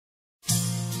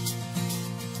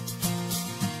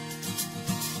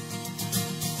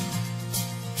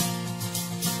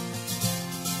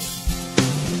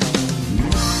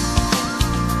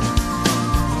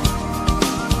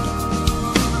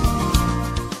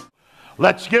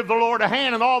Let's give the Lord a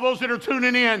hand, and all those that are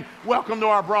tuning in, welcome to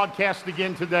our broadcast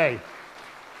again today.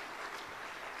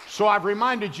 So I've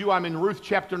reminded you I'm in Ruth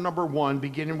chapter number 1,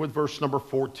 beginning with verse number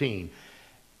 14.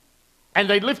 And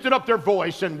they lifted up their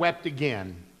voice and wept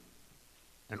again.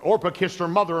 And Orpah kissed her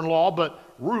mother-in-law, but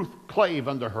Ruth clave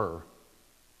unto her.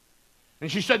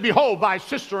 And she said, Behold, thy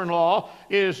sister-in-law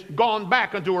is gone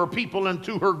back unto her people and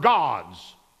to her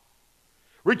gods.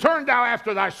 Return thou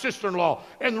after thy sister-in-law.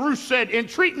 And Ruth said,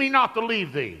 Entreat me not to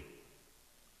leave thee.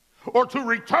 Or to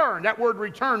return. That word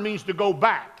return means to go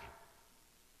back.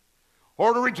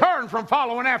 Or to return from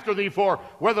following after thee, for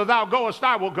whether thou goest,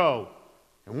 I will go.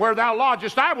 And where thou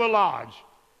lodgest, I will lodge.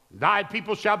 Thy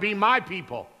people shall be my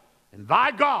people, and thy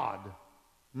God,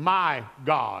 my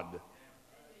God.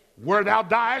 Where thou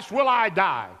diest, will I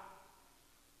die,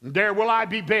 and there will I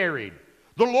be buried.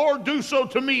 The Lord do so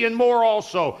to me, and more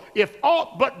also, if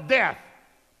aught but death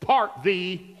part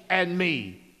thee and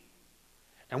me.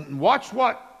 And watch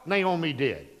what Naomi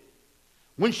did.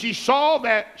 When she saw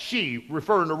that she,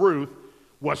 referring to Ruth,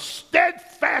 was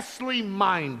steadfastly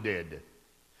minded.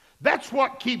 That's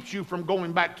what keeps you from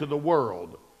going back to the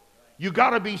world. You got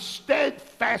to be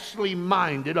steadfastly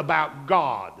minded about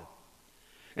God.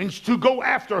 And to go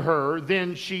after her,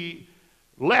 then she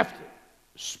left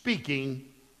speaking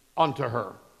unto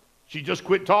her. She just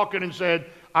quit talking and said,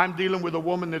 I'm dealing with a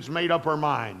woman that's made up her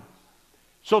mind.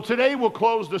 So today we'll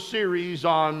close the series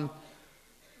on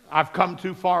I've come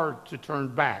too far to turn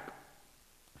back.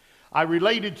 I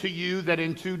related to you that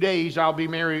in 2 days I'll be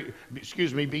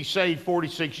be saved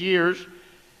 46 years,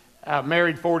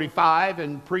 married 45,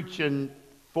 and preaching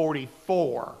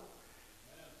 44.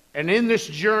 And in this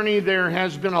journey there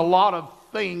has been a lot of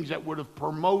things that would have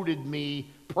promoted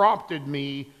me, prompted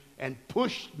me, and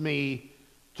pushed me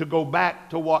to go back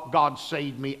to what God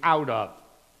saved me out of.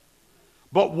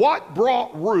 But what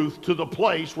brought Ruth to the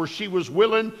place where she was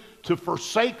willing to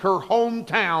forsake her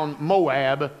hometown,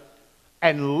 Moab,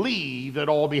 and leave it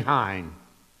all behind?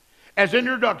 As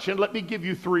introduction, let me give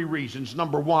you 3 reasons.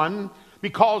 Number 1,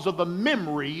 because of the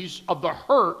memories of the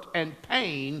hurt and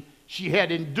pain she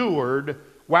had endured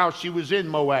while she was in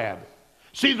Moab.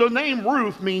 See, the name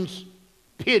Ruth means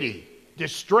pity,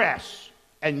 distress,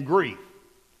 and grief.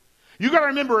 You got to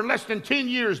remember, in less than 10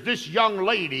 years, this young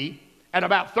lady, at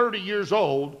about 30 years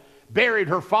old, buried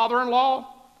her father-in-law,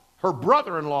 her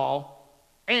brother-in-law,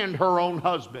 and her own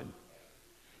husband.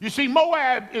 You see,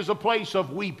 Moab is a place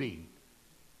of weeping.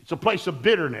 It's a place of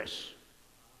bitterness.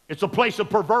 It's a place of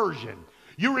perversion.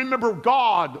 You remember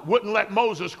God wouldn't let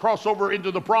Moses cross over into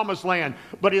the promised land,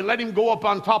 but he let him go up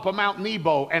on top of Mount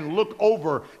Nebo and look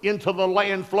over into the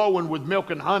land flowing with milk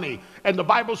and honey. And the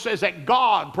Bible says that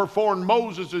God performed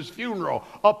Moses' funeral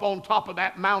up on top of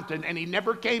that mountain, and he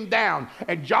never came down.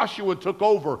 And Joshua took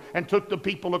over and took the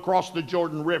people across the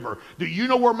Jordan River. Do you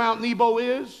know where Mount Nebo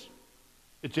is?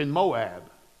 It's in Moab.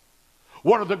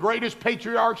 One of the greatest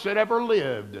patriarchs that ever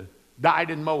lived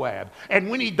died in Moab. And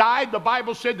when he died, the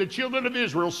Bible said the children of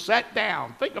Israel sat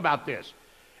down. Think about this.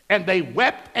 And they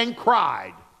wept and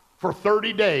cried for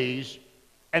 30 days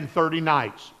and 30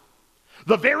 nights.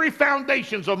 The very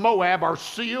foundations of Moab are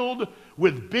sealed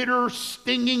with bitter,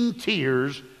 stinging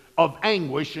tears of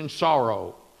anguish and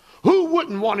sorrow. Who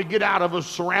wouldn't want to get out of a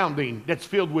surrounding that's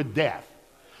filled with death?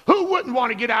 Who wouldn't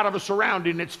want to get out of a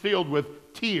surrounding that's filled with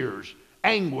tears,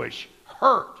 anguish,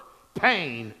 hurt,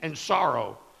 pain, and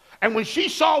sorrow? And when she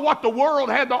saw what the world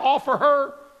had to offer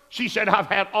her, she said, I've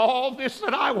had all this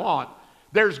that I want.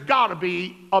 There's got to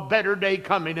be a better day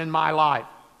coming in my life.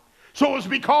 So it was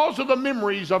because of the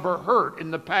memories of her hurt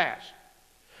in the past.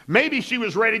 Maybe she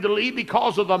was ready to leave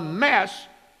because of the mess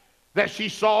that she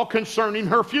saw concerning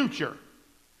her future.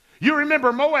 You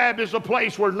remember, Moab is a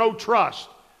place where no trust,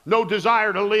 no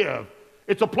desire to live.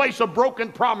 It's a place of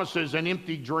broken promises and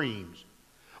empty dreams.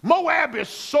 Moab is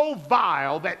so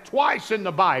vile that twice in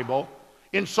the Bible,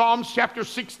 in Psalms chapter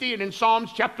 60 and in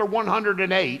Psalms chapter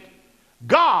 108,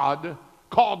 God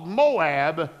called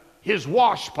Moab his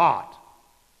washpot.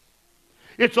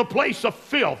 It's a place of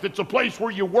filth. It's a place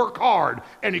where you work hard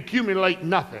and accumulate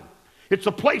nothing. It's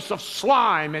a place of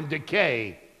slime and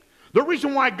decay. The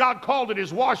reason why God called it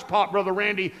his washpot, Brother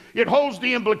Randy, it holds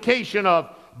the implication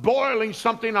of boiling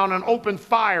something on an open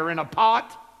fire in a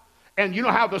pot. And you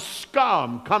know how the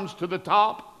scum comes to the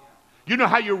top? You know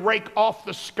how you rake off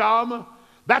the scum?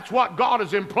 That's what God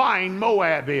is implying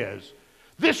Moab is.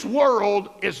 This world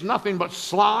is nothing but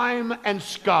slime and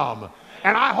scum.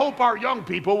 And I hope our young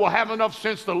people will have enough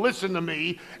sense to listen to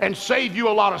me and save you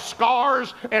a lot of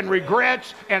scars and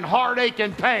regrets and heartache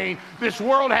and pain. This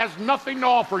world has nothing to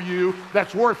offer you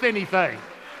that's worth anything.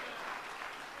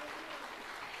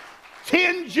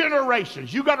 10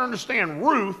 generations. You got to understand,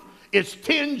 Ruth is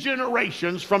 10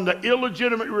 generations from the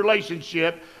illegitimate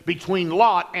relationship between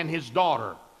Lot and his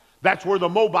daughter. That's where the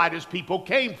Moabitist people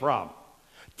came from.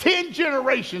 10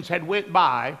 generations had went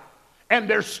by, and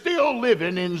they're still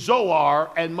living in Zoar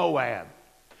and Moab.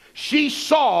 She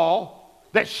saw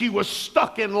that she was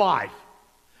stuck in life,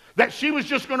 that she was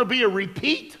just going to be a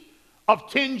repeat of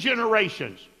 10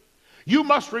 generations. You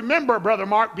must remember, Brother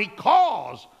Mark,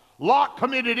 because Lot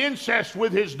committed incest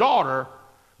with his daughter,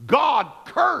 God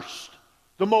cursed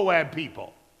the Moab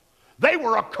people. They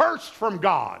were accursed from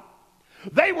God.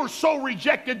 They were so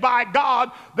rejected by God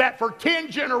that for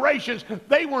 10 generations,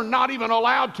 they were not even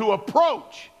allowed to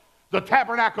approach the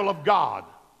tabernacle of God.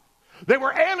 They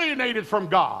were alienated from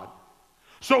God.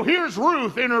 So here's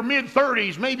Ruth in her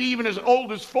mid-30s, maybe even as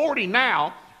old as 40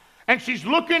 now, and she's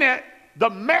looking at the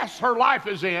mess her life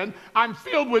is in. I'm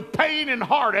filled with pain and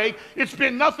heartache. It's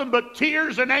been nothing but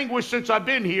tears and anguish since I've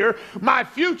been here. My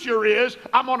future is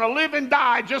I'm going to live and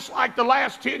die just like the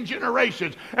last 10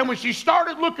 generations. And when she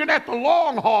started looking at the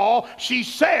long haul, she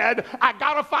said, I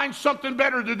got to find something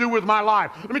better to do with my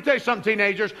life. Let me tell you something,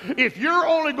 teenagers. If you're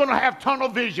only going to have tunnel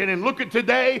vision and look at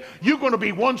today, you're going to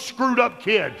be one screwed up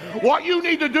kid. What you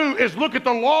need to do is look at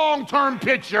the long-term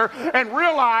picture and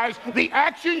realize the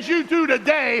actions you do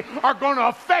today are going to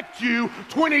affect you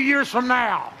 20 years from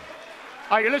now.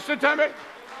 Are you listening to me?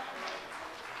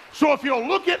 So if you'll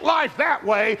look at life that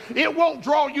way, it won't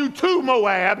draw you to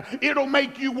Moab. It'll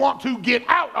make you want to get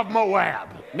out of Moab.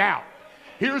 Now,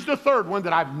 here's the third one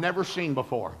that I've never seen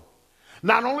before.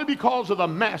 Not only because of the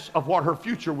mess of what her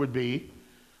future would be,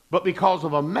 but because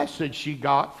of a message she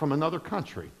got from another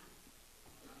country.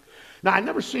 Now, I've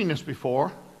never seen this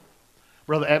before,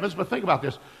 Brother Evans, but think about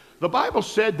this. The Bible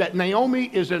said that Naomi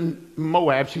is in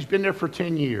Moab. She's been there for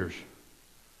 10 years.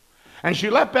 And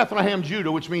she left Bethlehem,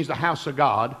 Judah, which means the house of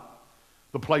God,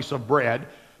 the place of bread,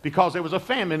 because there was a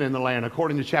famine in the land,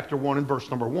 according to chapter 1 and verse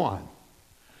number 1.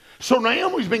 So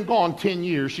Naomi's been gone 10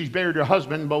 years. She's buried her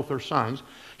husband and both her sons.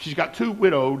 She's got 2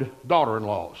 widowed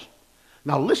daughter-in-laws.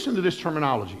 Now listen to this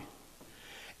terminology.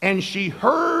 And she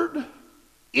heard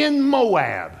in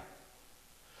Moab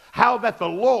how that the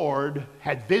Lord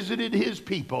had visited his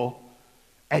people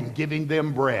and giving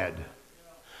them bread.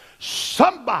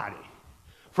 Somebody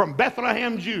from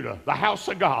Bethlehem, Judah, the house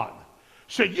of God,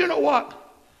 said, you know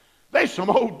what? There's some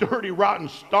old, dirty, rotten,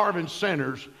 starving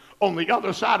sinners on the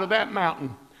other side of that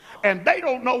mountain, and they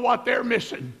don't know what they're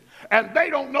missing, and they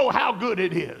don't know how good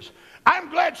it is. I'm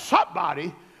glad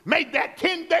somebody made that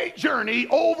 10-day journey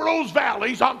over those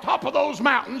valleys on top of those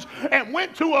mountains and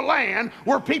went to a land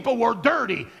where people were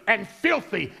dirty and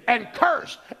filthy and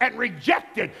cursed and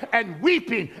rejected and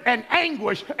weeping and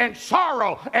anguish and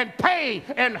sorrow and pain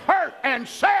and hurt, and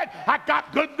said, I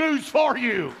got good news for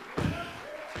you.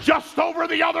 Just over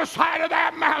the other side of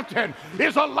that mountain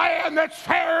is a land that's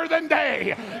fairer than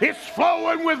day. It's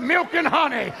flowing with milk and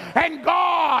honey, and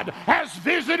God has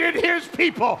visited his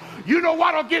people. You know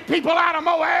what will get people out of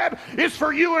Moab? Is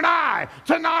for you and I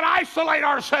to not isolate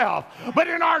ourselves, but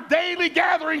in our daily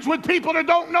gatherings with people that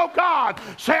don't know God,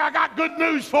 say, I got good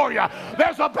news for you.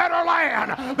 There's a better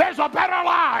land. There's a better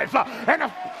life.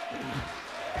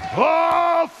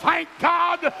 Oh, thank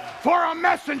God for a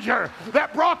messenger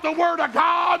that brought the word of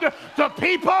God to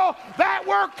people that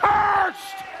were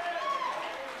cursed.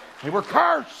 They were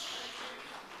cursed.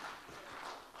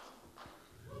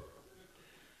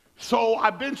 So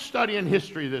I've been studying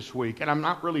history this week, and I'm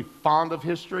not really fond of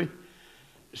history,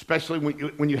 especially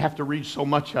when you have to read so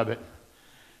much of it.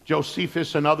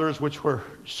 Josephus and others, which were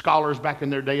scholars back in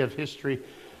their day of history,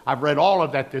 I've read all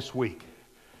of that this week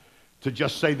to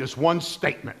just say this one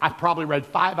statement. I've probably read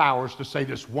 5 hours to say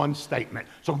this one statement,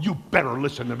 so you better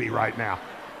listen to me right now.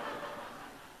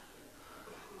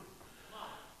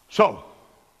 So,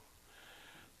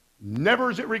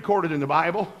 never is it recorded in the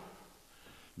Bible,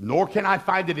 nor can I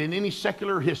find it in any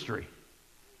secular history,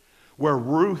 where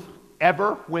Ruth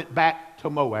ever went back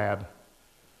to Moab,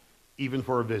 even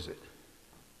for a visit.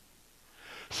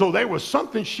 So there was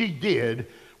something she did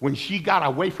when she got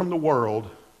away from the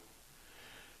world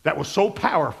that was so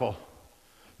powerful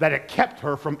that it kept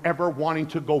her from ever wanting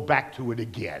to go back to it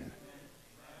again.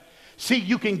 See,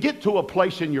 you can get to a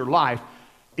place in your life,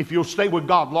 if you'll stay with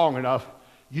God long enough,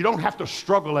 you don't have to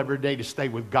struggle every day to stay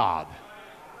with God.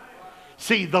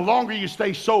 See, the longer you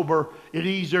stay sober, the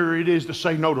easier it is to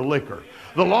say no to liquor.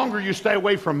 The longer you stay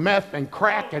away from meth and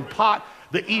crack and pot,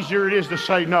 the easier it is to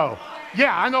say no.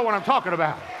 Yeah, I know what I'm talking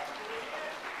about.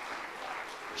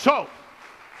 So,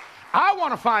 I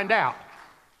want to find out,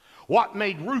 what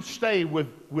made Ruth stay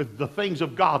with the things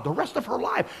of God the rest of her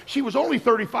life. She was only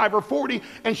 35 or 40,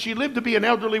 and she lived to be an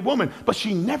elderly woman, but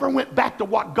she never went back to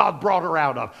what God brought her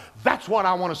out of. That's what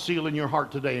I want to seal in your heart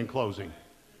today in closing.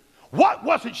 What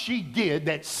was it she did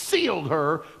that sealed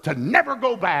her to never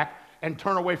go back and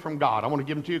turn away from God? I want to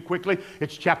give them to you quickly.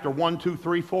 It's chapter 1, 2,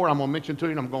 3, 4. I'm going to mention to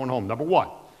you, and I'm going home. Number 1.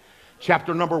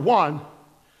 Chapter number 1,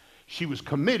 she was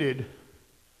committed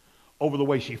over the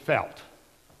way she felt.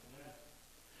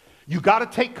 You got to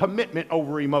take commitment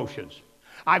over emotions.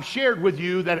 I've shared with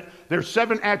you that there's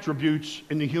 7 attributes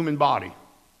in the human body.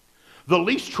 The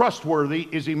least trustworthy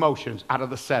is emotions out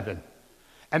of the 7.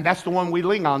 And that's the one we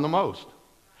lean on the most.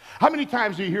 How many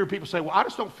times do you hear people say, well, I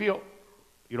just don't feel?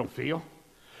 You don't feel?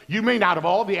 You mean out of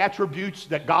all the attributes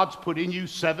that God's put in you,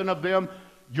 7 of them,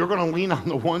 you're going to lean on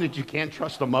the one that you can't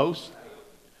trust the most?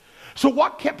 So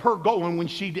what kept her going when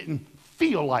she didn't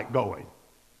feel like going?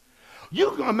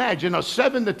 You can imagine a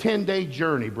 7 to 10 day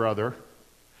journey, brother.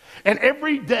 And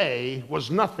every day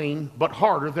was nothing but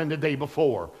harder than the day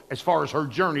before as far as her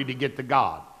journey to get to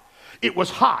God. It was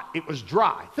hot. It was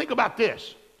dry. Think about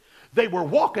this. They were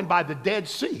walking by the Dead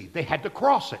Sea. They had to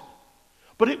cross it.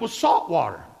 But it was salt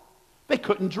water. They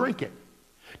couldn't drink it.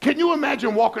 Can you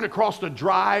imagine walking across the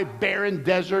dry, barren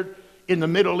desert in the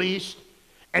Middle East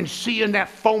and seeing that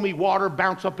foamy water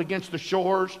bounce up against the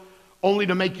shores only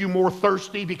to make you more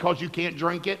thirsty because you can't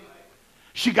drink it?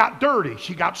 She got dirty.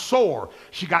 She got sore.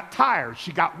 She got tired.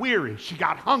 She got weary. She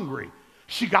got hungry.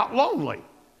 She got lonely.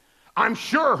 I'm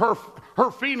sure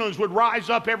her feelings would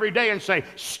rise up every day and say,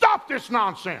 stop this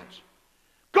nonsense.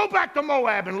 Go back to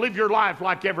Moab and live your life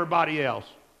like everybody else.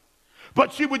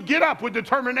 But she would get up with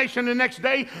determination the next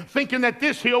day thinking that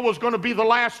this hill was going to be the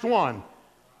last one.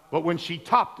 But when she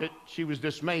topped it, she was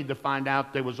dismayed to find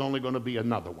out there was only going to be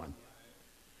another one.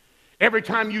 Every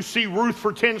time you see Ruth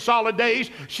for 10 solid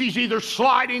days, she's either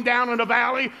sliding down in a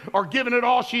valley or giving it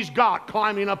all she's got,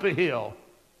 climbing up a hill.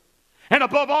 And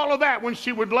above all of that, when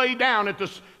she would lay down at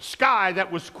the sky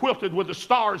that was quilted with the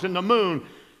stars and the moon,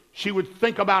 she would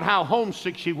think about how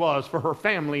homesick she was for her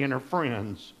family and her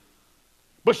friends.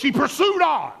 But she pursued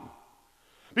on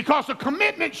because the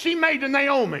commitment she made to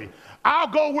Naomi, I'll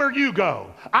go where you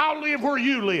go. I'll live where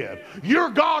you live. Your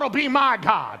God will be my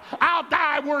God. I'll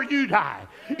die where you die.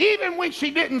 Even when she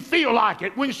didn't feel like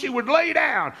it, when she would lay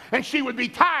down and she would be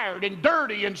tired and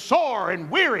dirty and sore and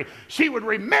weary, she would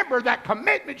remember that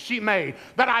commitment she made,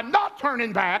 that I'm not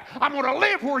turning back. I'm going to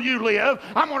live where you live.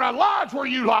 I'm going to lodge where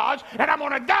you lodge, and I'm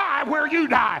going to die where you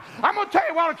die. I'm going to tell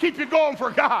you what will keep you going for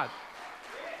God.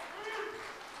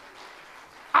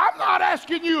 I'm not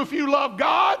asking you if you love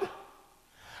God.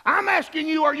 I'm asking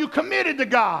you, are you committed to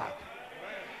God?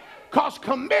 Because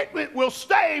commitment will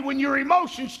stay when your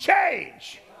emotions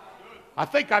change. I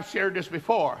think I've shared this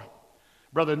before.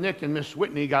 Brother Nick and Miss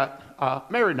Whitney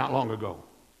got married not long ago.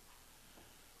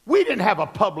 We didn't have a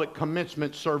public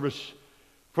commencement service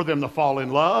for them to fall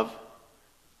in love.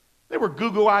 They were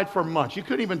goo-goo-eyed for months. You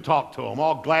couldn't even talk to them,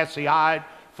 all glassy-eyed,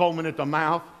 foaming at the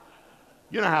mouth.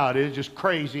 You know how it is, just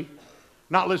crazy.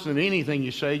 Not listening to anything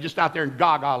you say, just out there in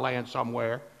gaga land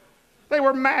somewhere. They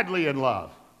were madly in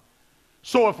love.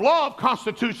 So if love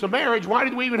constitutes a marriage, why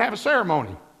did we even have a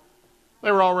ceremony?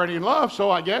 They were already in love,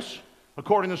 so I guess,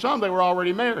 according to some, they were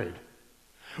already married.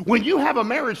 When you have a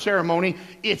marriage ceremony,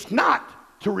 it's not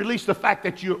to release the fact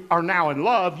that you are now in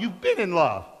love. You've been in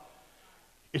love.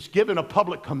 It's given a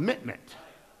public commitment.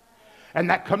 And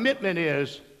that commitment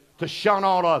is to shun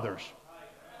all others,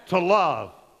 to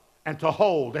love, and to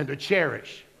hold, and to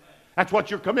cherish. That's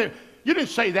what you're committed. You didn't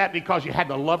say that because you had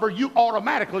to love her. You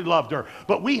automatically loved her.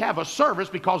 But we have a service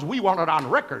because we want it on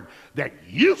record that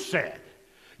you said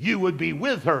you would be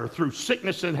with her through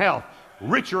sickness and health,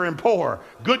 richer and poor,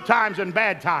 good times and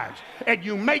bad times. And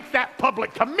you make that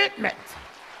public commitment.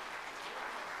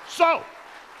 So,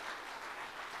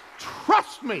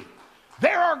 trust me,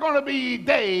 there are going to be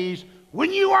days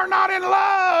when you are not in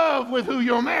love with who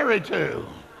you're married to.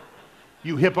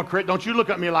 You hypocrite, don't you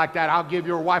look at me like that. I'll give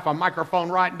your wife a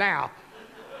microphone right now.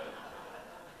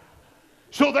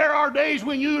 So there are days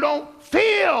when you don't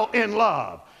feel in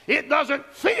love. It doesn't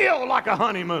feel like a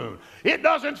honeymoon. It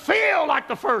doesn't feel like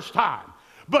the first time.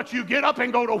 But you get up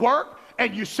and go to work,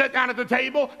 and you sit down at the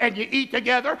table, and you eat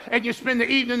together, and you spend the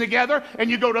evening together, and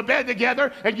you go to bed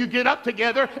together, and you get up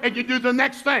together, and you do the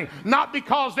next thing. Not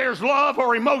because there's love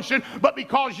or emotion, but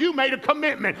because you made a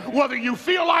commitment. Whether you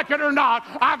feel like it or not,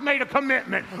 I've made a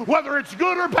commitment. Whether it's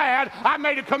good or bad, I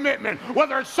made a commitment.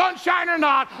 Whether it's sunshine or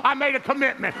not, I made a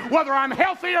commitment. Whether I'm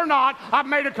healthy or not, I've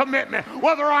made a commitment.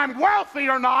 Whether I'm wealthy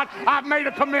or not, I've made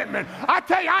a commitment. I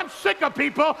tell you, I'm sick of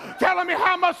people telling me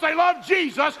how much they love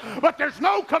Jesus, but there's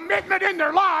no commitment in in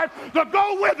their life to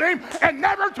go with him and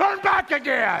never turn back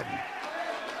again.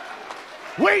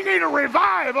 We need a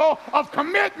revival of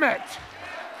commitment.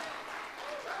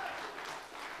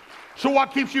 So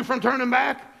what keeps you from turning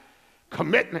back?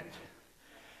 Commitment.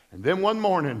 And then one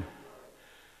morning,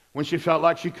 when she felt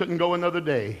like she couldn't go another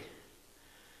day,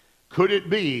 could it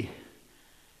be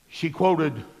she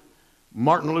quoted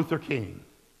Martin Luther King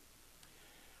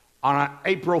on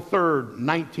April 3rd,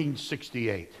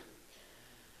 1968,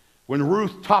 when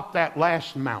Ruth topped that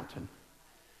last mountain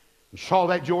and saw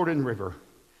that Jordan River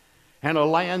and a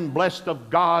land blessed of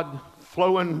God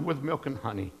flowing with milk and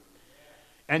honey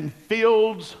and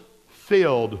fields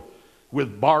filled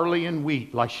with barley and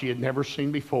wheat like she had never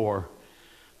seen before.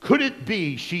 Could it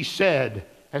be, she said,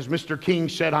 as Mr. King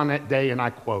said on that day, and I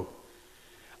quote,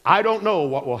 "I don't know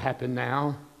what will happen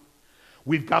now.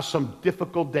 We've got some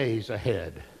difficult days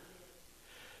ahead.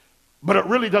 But it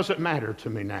really doesn't matter to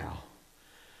me now,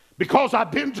 because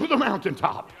I've been to the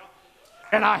mountaintop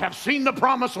and I have seen the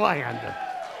promised land."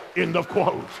 End of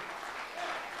quote.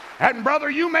 And brother,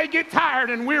 you may get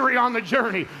tired and weary on the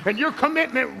journey, and your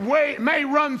commitment may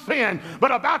run thin,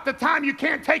 but about the time you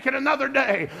can't take it another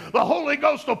day, the Holy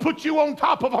Ghost will put you on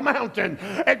top of a mountain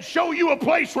and show you a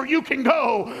place where you can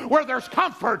go, where there's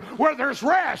comfort, where there's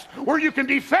rest, where you can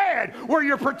be fed, where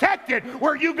you're protected,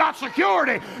 where you got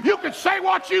security. You can say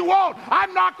what you want.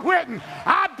 I'm not quitting.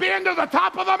 I've been to the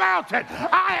top of the mountain.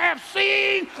 I have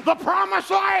seen the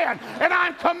promised land, and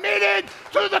I'm committed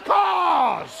to the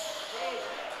cause.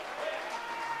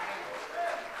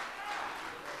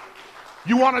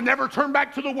 You want to never turn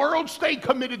back to the world? Stay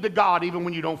committed to God even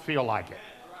when you don't feel like it.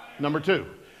 Number two,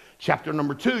 chapter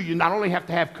number 2, you not only have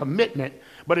to have commitment,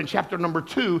 but in chapter number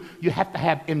 2, you have to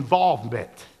have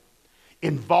involvement.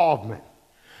 Involvement.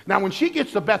 Now, when she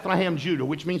gets to Bethlehem, Judah,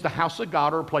 which means the house of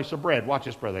God or a place of bread, watch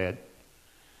this, Brother Ed.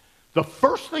 The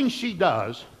first thing she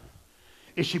does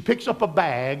is she picks up a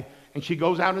bag and she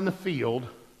goes out in the field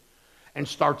and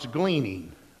starts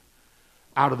gleaning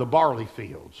out of the barley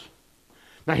fields.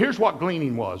 Now, here's what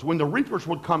gleaning was. When the reapers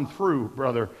would come through,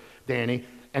 Brother Danny,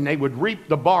 and they would reap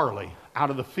the barley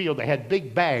out of the field, they had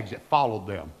big bags that followed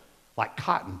them, like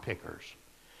cotton pickers.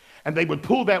 And they would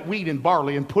pull that wheat and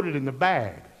barley and put it in the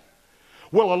bag.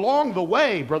 Well, along the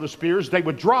way, Brother Spears, they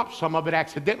would drop some of it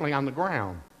accidentally on the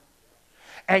ground.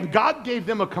 And God gave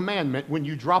them a commandment: when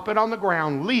you drop it on the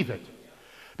ground, leave it.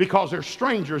 Because there's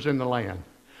strangers in the land.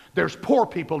 There's poor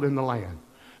people in the land.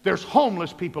 There's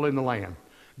homeless people in the land.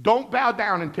 Don't bow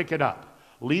down and pick it up.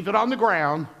 Leave it on the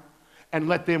ground and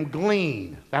let them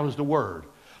glean. That was the word.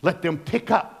 Let them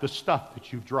pick up the stuff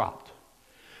that you've dropped.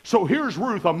 So here's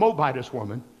Ruth, a Moabitess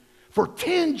woman. For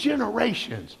 10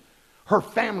 generations, her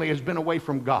family has been away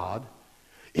from God.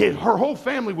 Her whole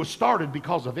family was started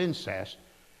because of incest.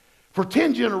 For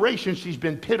 10 generations, she's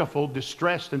been pitiful,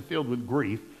 distressed, and filled with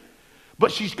grief.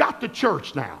 But she's got the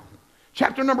church now.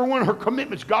 Chapter number 1, her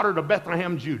commitments got her to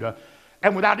Bethlehem, Judah.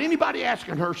 And without anybody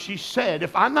asking her, she said,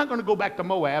 if I'm not going to go back to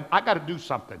Moab, I got to do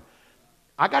something.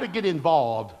 I got to get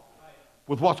involved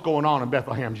with what's going on in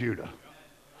Bethlehem, Judah.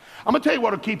 I'm going to tell you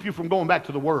what will keep you from going back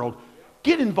to the world.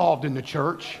 Get involved in the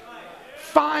church.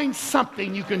 Find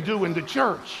something you can do in the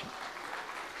church.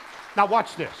 Now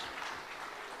watch this.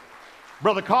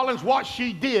 Brother Collins, what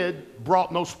she did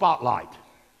brought no spotlight.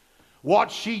 What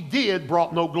she did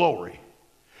brought no glory.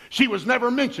 She was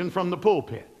never mentioned from the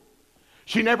pulpit.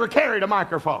 She never carried a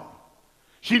microphone.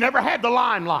 She never had the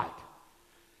limelight.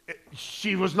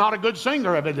 She was not a good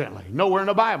singer, evidently. Nowhere in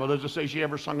the Bible does it say she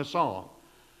ever sung a song.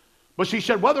 But she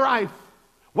said, whether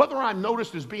I'm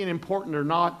noticed as being important or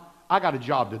not, I got a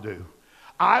job to do.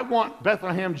 I want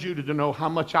Bethlehem, Judah to know how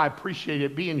much I appreciate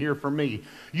it being here for me.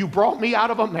 You brought me out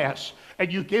of a mess,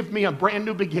 and you give me a brand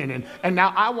new beginning, and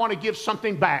now I want to give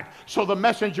something back so the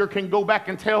messenger can go back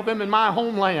and tell them in my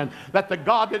homeland that the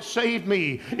God that saved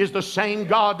me is the same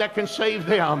God that can save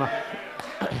them.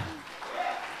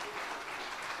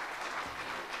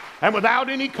 And without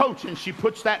any coaching, she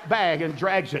puts that bag and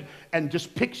drags it and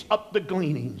just picks up the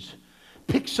gleanings,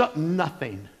 picks up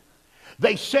nothing.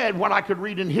 They said, what I could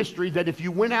read in history, that if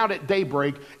you went out at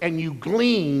daybreak and you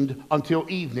gleaned until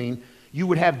evening, you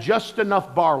would have just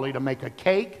enough barley to make a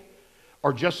cake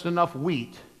or just enough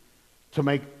wheat to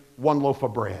make one loaf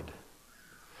of bread.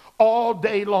 All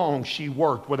day long she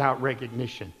worked without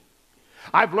recognition.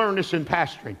 I've learned this in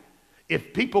pastoring.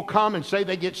 If people come and say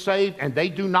they get saved and they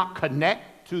do not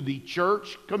connect to the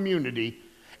church community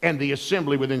and the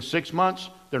assembly within 6 months,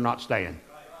 they're not staying.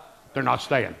 They're not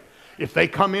staying. If they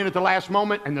come in at the last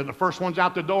moment and they're the first ones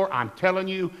out the door, I'm telling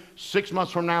you, 6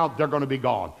 months from now, they're going to be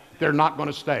gone. They're not going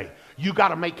to stay. You got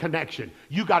to make connection.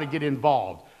 You got to get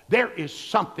involved. There is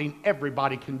something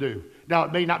everybody can do. Now,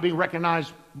 it may not be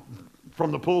recognized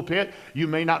from the pulpit. You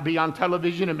may not be on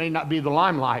television. It may not be the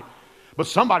limelight. But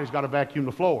somebody's got to vacuum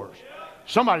the floors.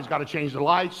 Somebody's got to change the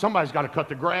lights. Somebody's got to cut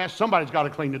the grass. Somebody's got to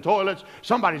clean the toilets.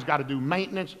 Somebody's got to do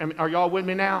maintenance. Are y'all with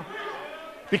me now?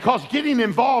 Because getting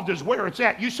involved is where it's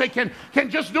at. You say, can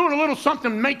just doing a little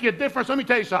something make you a difference? Let me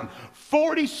tell you something.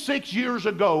 46 years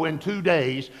ago in 2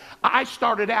 days, I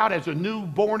started out as a new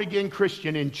born-again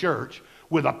Christian in church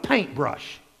with a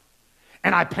paintbrush.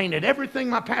 And I painted everything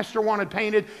my pastor wanted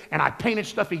painted, and I painted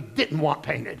stuff he didn't want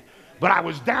painted. But I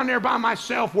was down there by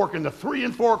myself working to 3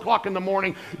 and 4 o'clock in the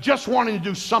morning, just wanting to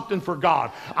do something for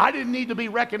God. I didn't need to be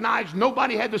recognized.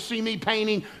 Nobody had to see me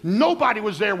painting. Nobody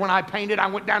was there when I painted. I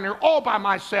went down there all by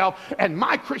myself, and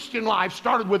my Christian life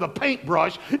started with a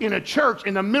paintbrush in a church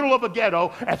in the middle of a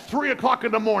ghetto at 3 o'clock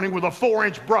in the morning with a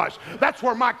 4-inch brush. That's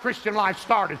where my Christian life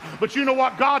started. But you know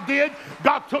what God did?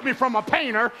 God took me from a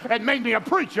painter and made me a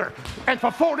preacher. And for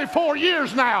 44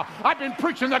 years now, I've been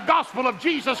preaching the gospel of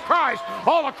Jesus Christ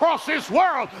all across this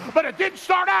world. But it didn't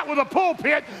start out with a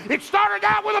pulpit. It started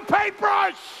out with a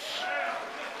paintbrush.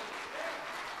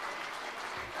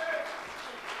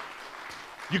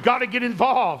 You got to get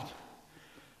involved.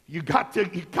 You got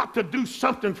to do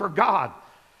something for God.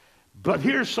 But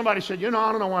here's somebody said, I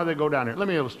don't know why they go down there. Let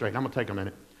me illustrate. I'm going to take a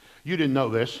minute. You didn't know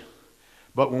this,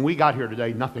 but when we got here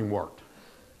today, nothing worked.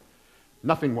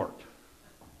 Nothing worked.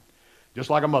 Just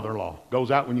like a mother-in-law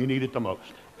goes out when you need it the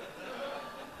most.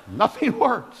 Nothing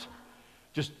worked.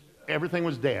 Just everything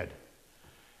was dead.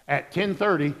 At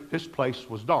 10:30, this place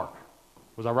was dark.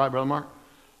 Was I right, Brother Mark?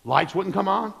 Lights wouldn't come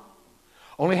on.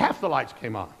 Only half the lights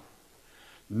came on.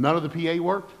 None of the PA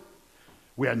worked.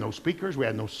 We had no speakers. We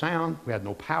had no sound. We had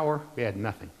no power. We had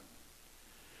nothing.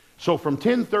 So from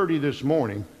 10:30 this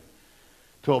morning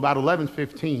till about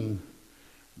 11:15,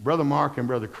 Brother Mark and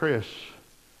Brother Chris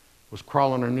was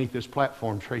crawling underneath this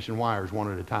platform tracing wires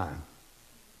one at a time.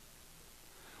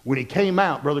 When he came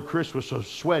out, Brother Chris was so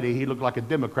sweaty, he looked like a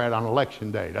Democrat on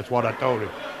election day. That's what I told him.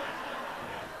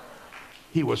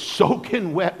 He was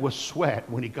soaking wet with sweat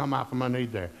when he come out from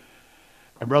underneath there.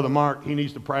 And Brother Mark, he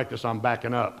needs to practice on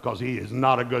backing up because he is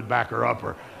not a good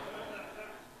backer-upper.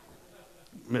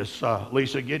 Miss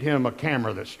Lisa, get him a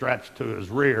camera that straps to his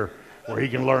rear where he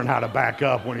can learn how to back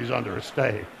up when he's under a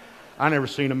stage. I never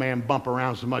seen a man bump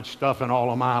around so much stuff in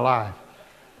all of my life.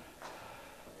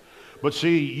 But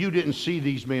see, you didn't see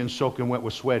these men soaking wet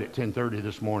with sweat at 10:30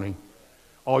 this morning.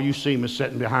 All you see is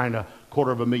sitting behind a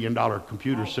 $250,000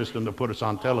 computer system to put us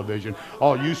on television.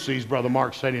 All you see is Brother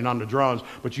Mark sitting on the drums,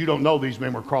 but you don't know these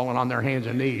men were crawling on their hands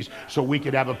and knees so we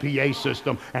could have a PA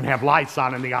system and have lights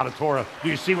on in the auditorium. Do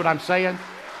you see what I'm saying?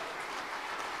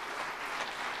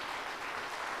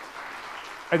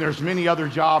 And there's many other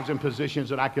jobs and positions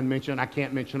that I can mention. I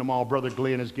can't mention them all. Brother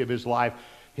Glenn has given his life.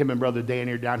 Him and Brother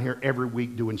Danny are down here every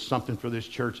week doing something for this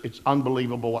church. It's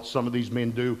unbelievable what some of these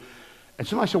men do. And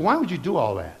somebody said, why would you do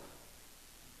all that?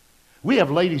 We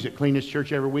have ladies that clean this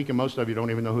church every week, and most of you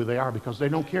don't even know who they are because they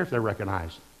don't care if they're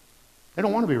recognized. They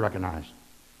don't want to be recognized.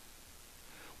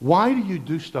 Why do you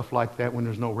do stuff like that when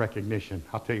there's no recognition?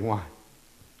 I'll tell you why.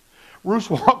 Ruth's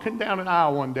walking down an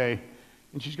aisle one day,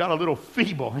 and she's got a little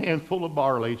feeble handful of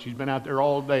barley. She's been out there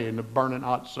all day in the burning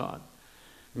hot sun.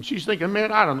 And she's thinking,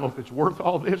 man, I don't know if it's worth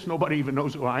all this. Nobody even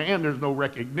knows who I am. There's no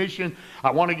recognition.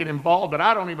 I want to get involved, but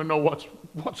I don't even know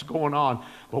what's going on.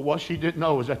 But what she didn't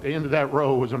know is at the end of that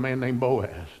row was a man named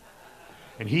Boaz.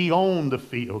 And he owned the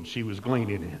field she was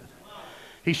gleaning in.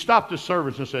 He stopped the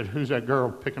servants and said, who's that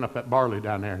girl picking up that barley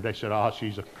down there? And they said,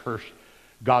 she's a cursed,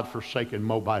 God-forsaken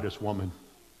Moabitess woman.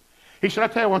 He said, I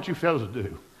tell you what you fellas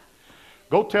do.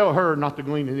 Go tell her not to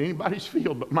glean in anybody's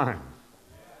field but mine.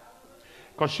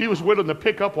 Because she was willing to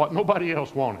pick up what nobody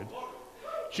else wanted.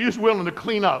 She was willing to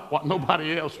clean up what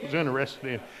nobody else was interested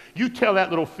in. You tell that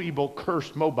little feeble,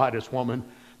 cursed Moabitess woman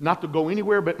not to go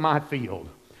anywhere but my field.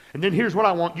 And then here's what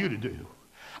I want you to do.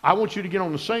 I want you to get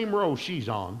on the same row she's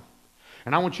on.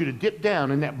 And I want you to dip down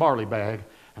in that barley bag.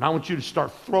 And I want you to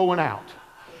start throwing out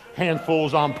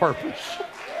handfuls on purpose.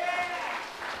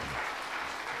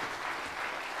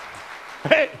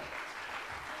 Hey.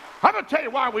 I'm going to tell you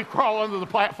why we crawl under the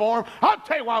platform. I'll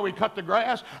tell you why we cut the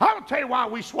grass. I'm going to tell you why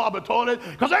we swab a toilet.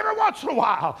 Because every once in a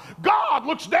while, God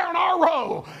looks down our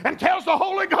row and tells the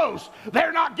Holy Ghost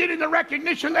they're not getting the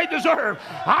recognition they deserve.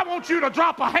 I want you to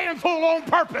drop a handful on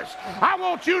purpose. I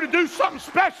want you to do something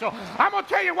special. I'm going to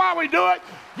tell you why we do it.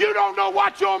 You don't know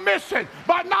what you're missing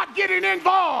by not getting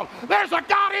involved. There's a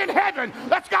God in heaven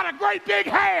that's got a great big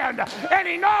hand, and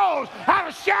he knows how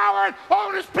to shower it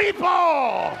on his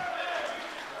people.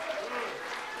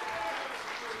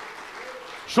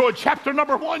 So in chapter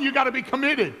number 1, you got to be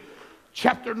committed.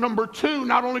 Chapter number 2,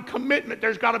 not only commitment,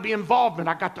 there's got to be involvement.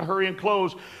 I got to hurry and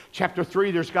close. Chapter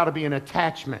 3, there's got to be an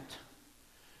attachment.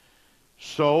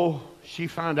 So she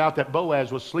found out that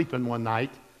Boaz was sleeping one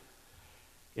night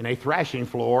in a thrashing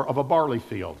floor of a barley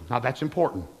field. Now that's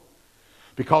important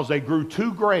because they grew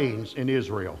 2 grains in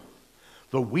Israel.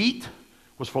 The wheat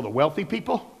was for the wealthy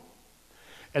people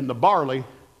and the barley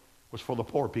was for the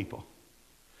poor people.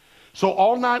 So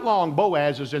all night long,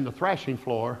 Boaz is in the thrashing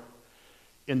floor,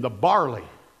 in the barley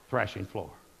thrashing floor.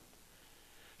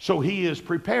 So he is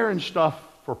preparing stuff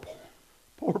for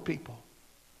poor people.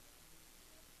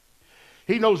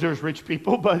 He knows there's rich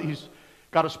people, but he's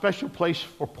got a special place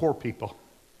for poor people.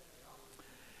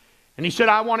 And he said,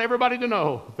 I want everybody to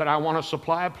know that I want to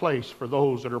supply a place for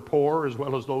those that are poor as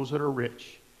well as those that are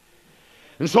rich.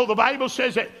 And so the Bible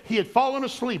says that he had fallen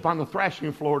asleep on the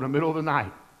thrashing floor in the middle of the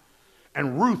night.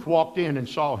 And Ruth walked in and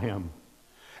saw him.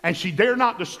 And she dared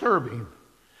not disturb him.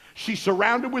 She's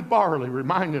surrounded with barley,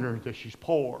 reminding her that she's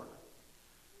poor.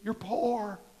 You're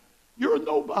poor. You're a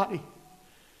nobody.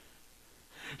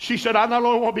 She said, I not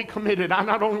only want to be committed, I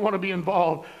not only want to be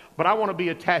involved, but I want to be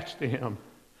attached to him.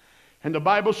 And the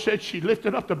Bible said she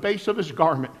lifted up the base of his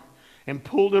garment and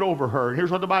pulled it over her. And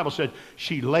here's what the Bible said.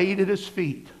 She laid at his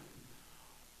feet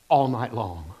all night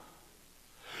long.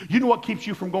 You know what keeps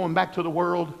you from going back to the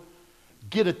world?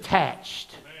 Get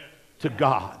attached to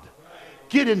God.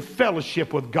 Get in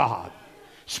fellowship with God.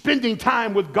 Spending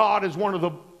time with God is one of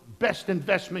the best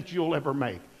investments you'll ever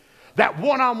make. That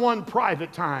one-on-one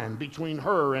private time between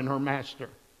her and her master.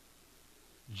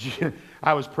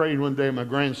 I was praying one day, my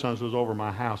grandsons was over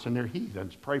my house, and they're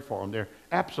heathens. Pray for them. They're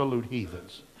absolute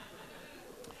heathens.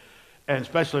 And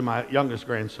especially my youngest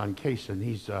grandson, Kason.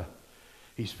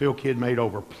 He's Phil Kid made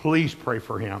over. Please pray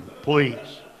for him.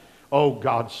 Please. Oh,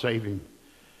 God save him.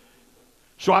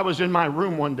 So I was in my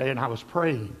room one day, and I was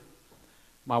praying.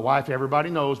 My wife,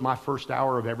 everybody knows, my first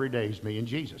hour of every day is me and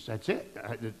Jesus. That's it.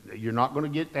 You're not going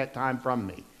to get that time from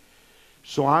me.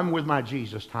 So I'm with my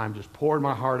Jesus time, just pouring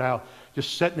my heart out,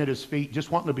 just sitting at his feet,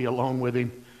 just wanting to be alone with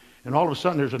him. And all of a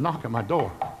sudden, there's a knock at my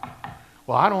door.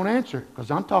 Well, I don't answer because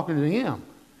I'm talking to him.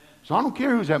 So I don't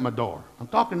care who's at my door. I'm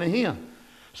talking to him.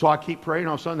 So I keep praying.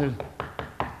 All of a sudden,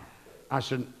 I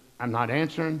said, I'm not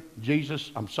answering.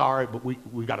 Jesus, I'm sorry, but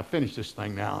we got to finish this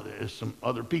thing now. There's some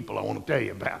other people I want to tell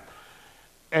you about.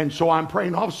 And so I'm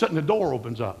praying. All of a sudden, the door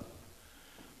opens up.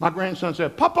 My grandson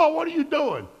said, Papa, what are you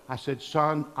doing? I said,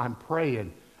 son, I'm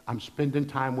praying. I'm spending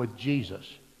time with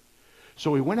Jesus.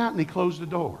 So he went out and he closed the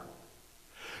door.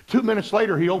 2 minutes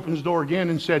later, he opens the door again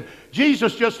and said,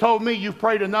 Jesus just told me you've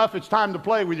prayed enough. It's time to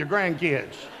play with your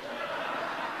grandkids.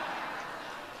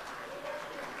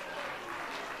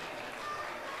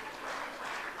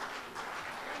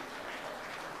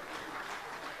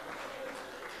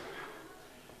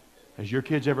 Has your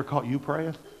kids ever caught you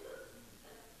praying?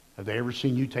 Have they ever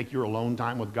seen you take your alone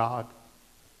time with God?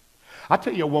 I'll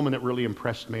tell you a woman that really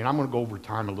impressed me, and I'm going to go over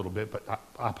time a little bit, but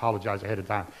I apologize ahead of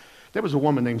time. There was a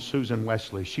woman named Susan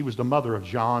Wesley. She was the mother of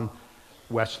John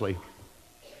Wesley.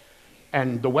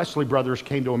 And the Wesley brothers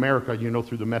came to America, you know,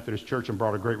 through the Methodist Church and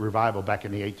brought a great revival back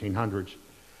in the 1800s.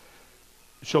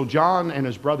 So John and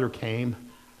his brother came,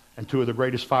 and 2 of the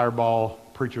greatest fireball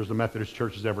preachers the Methodist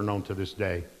Church has ever known to this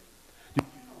day.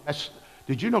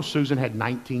 Did you know Susan had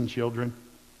 19 children?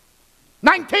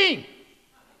 19!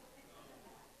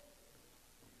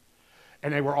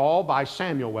 And they were all by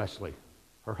Samuel Wesley,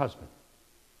 her husband.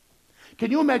 Can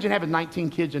you imagine having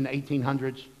 19 kids in the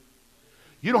 1800s?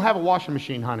 You don't have a washing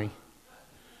machine, honey.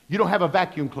 You don't have a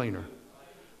vacuum cleaner.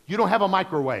 You don't have a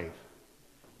microwave.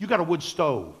 You got a wood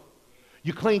stove.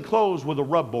 You clean clothes with a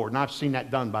rub board, and I've seen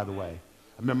that done, by the way.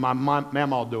 I remember my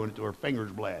mama doing it to her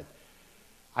fingers bled.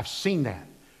 I've seen that.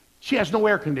 She has no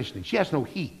air conditioning. She has no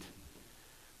heat.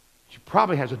 She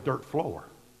probably has a dirt floor.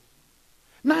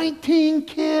 19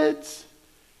 kids.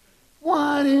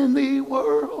 What in the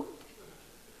world?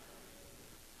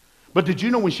 But did you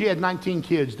know when she had 19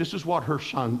 kids, this is what her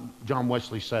son, John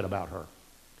Wesley, said about her.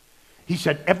 He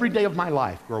said, every day of my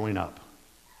life growing up,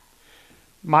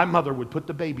 my mother would put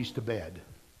the babies to bed,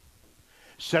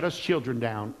 set us children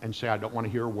down, and say, I don't want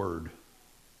to hear a word.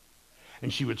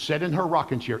 And she would sit in her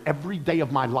rocking chair. Every day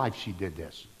of my life she did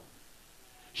this.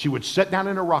 She would sit down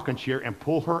in her rocking chair and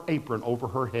pull her apron over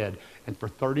her head, and for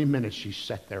 30 minutes she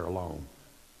sat there alone.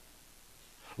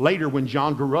 Later, when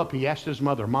John grew up, he asked his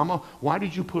mother, Mama, why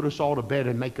did you put us all to bed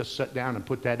and make us sit down and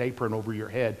put that apron over your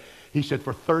head? He said,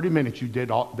 for 30 minutes you did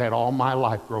that all my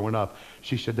life growing up.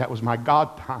 She said, that was my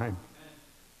God time.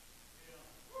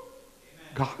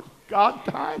 God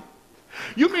time?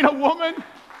 You mean a woman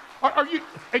Are you,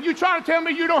 and you trying to tell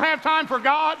me you don't have time for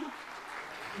God?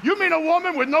 You mean a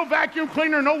woman with no vacuum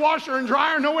cleaner, no washer and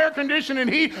dryer, no air conditioning and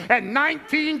heat, and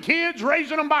 19 kids,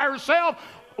 raising them by herself,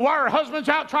 while her husband's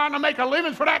out trying to make a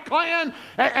living for that clan?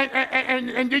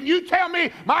 And then you tell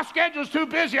me my schedule's too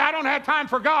busy, I don't have time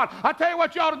for God. I tell you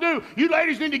what you ought to do. You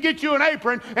ladies need to get you an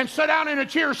apron and sit down in a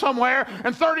chair somewhere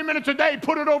and 30 minutes a day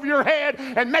put it over your head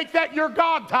and make that your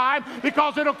God time,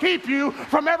 because it'll keep you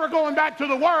from ever going back to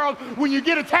the world when you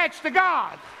get attached to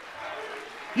God.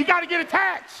 You got to get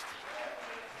attached.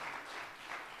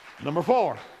 Number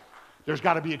 4, there's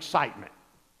got to be excitement.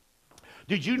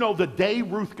 Did you know the day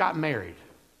Ruth got married,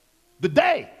 the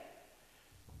day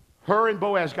her and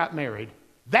Boaz got married,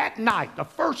 that night, the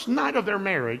first night of their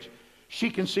marriage, she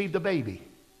conceived a baby.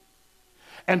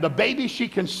 And the baby she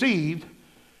conceived,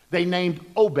 they named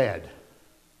Obed,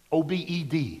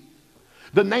 O-B-E-D.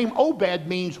 The name Obed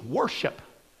means worship,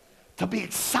 to be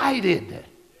excited.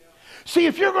 See,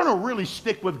 if you're going to really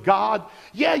stick with God,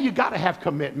 yeah, you got to have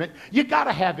commitment. You got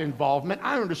to have involvement.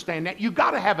 I understand that. You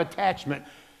got to have attachment.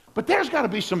 But there's got to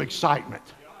be some excitement.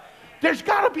 There's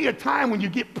got to be a time when you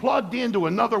get plugged into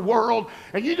another world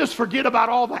and you just forget about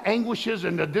all the anguishes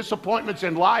and the disappointments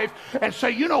in life and say,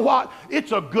 you know what?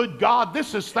 It's a good God.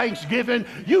 This is Thanksgiving.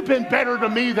 You've been better to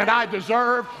me than I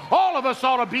deserve. All of us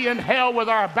ought to be in hell with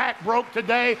our back broke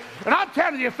today. And I'm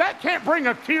telling you, if that can't bring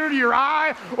a tear to your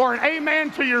eye or an amen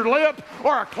to your lip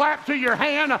or a clap to your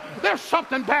hand, there's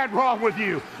something bad wrong with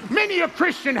you. Many a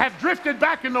Christian have drifted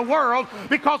back in the world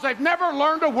because they've never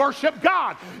learned to worship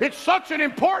God. It's such an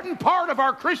important part of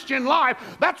our Christian life.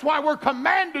 That's why we're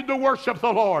commanded to worship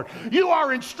the Lord. You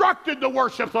are instructed to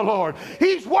worship the Lord.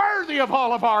 He's worthy of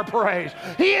all of our praise.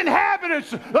 He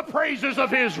inhabits the praises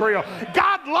of Israel.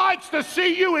 God likes to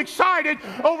see you excited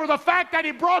over the fact that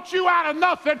He brought you out of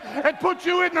nothing and put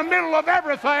you in the middle of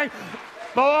everything.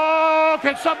 Oh,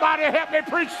 can somebody help me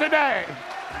preach today?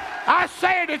 I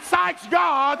say it excites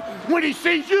God when He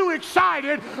sees you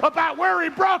excited about where He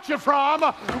brought you from,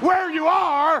 where you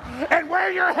are, and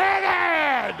where you're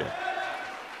headed.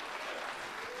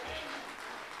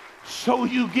 So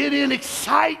you get in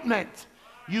excitement.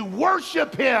 You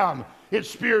worship Him in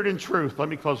spirit and truth. Let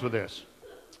me close with this.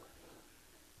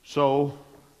 So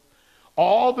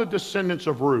all the descendants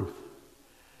of Ruth,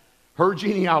 her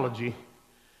genealogy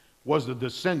was the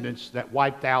descendants that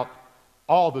wiped out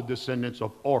all the descendants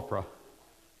of Orpah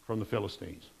from the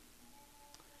Philistines.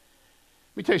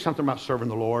 Let me tell you something about serving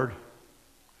the Lord.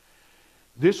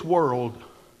 This world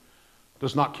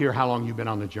does not care how long you've been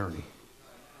on the journey.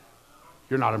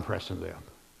 You're not impressing them.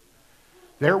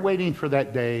 They're waiting for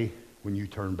that day when you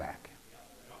turn back.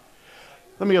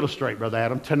 Let me illustrate, Brother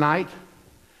Adam. Tonight,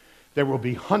 there will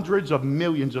be hundreds of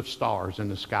millions of stars in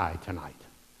the sky tonight.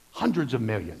 Hundreds of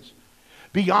millions.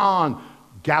 Beyond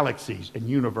galaxies and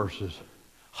universes.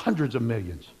 Hundreds of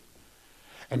millions.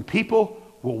 And people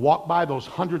will walk by those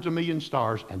hundreds of million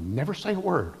stars and never say a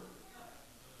word,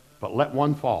 but let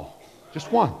one fall.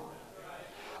 Just one.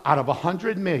 Out of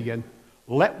 100 million,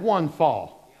 let one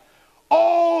fall.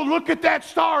 Oh, look at that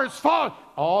star, it's falling.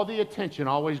 All the attention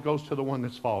always goes to the one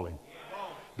that's falling.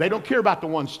 They don't care about the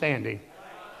one standing.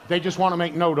 They just want to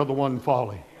make note of the one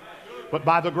falling. But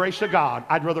by the grace of God,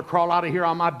 I'd rather crawl out of here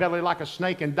on my belly like a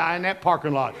snake and die in that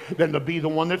parking lot than to be the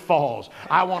one that falls.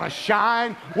 I want to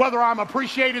shine. Whether I'm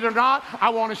appreciated or not, I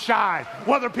want to shine.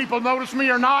 Whether people notice me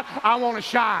or not, I want to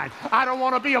shine. I don't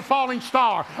want to be a falling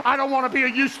star. I don't want to be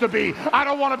a used to be. I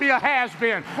don't want to be a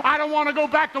has-been. I don't want to go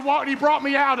back to what He brought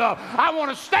me out of. I want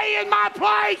to stay in my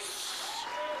place.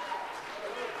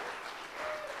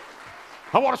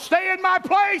 I want to stay in my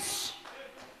place.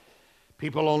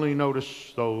 People only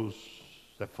notice those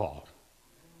that fall.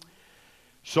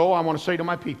 So I want to say to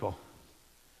my people,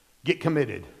 get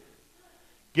committed,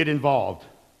 get involved,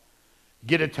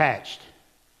 get attached,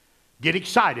 get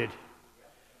excited,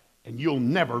 and you'll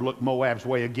never look Moab's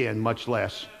way again, much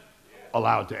less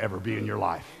allow it to ever be in your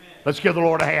life. Let's give the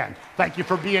Lord a hand. Thank you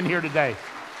for being here today.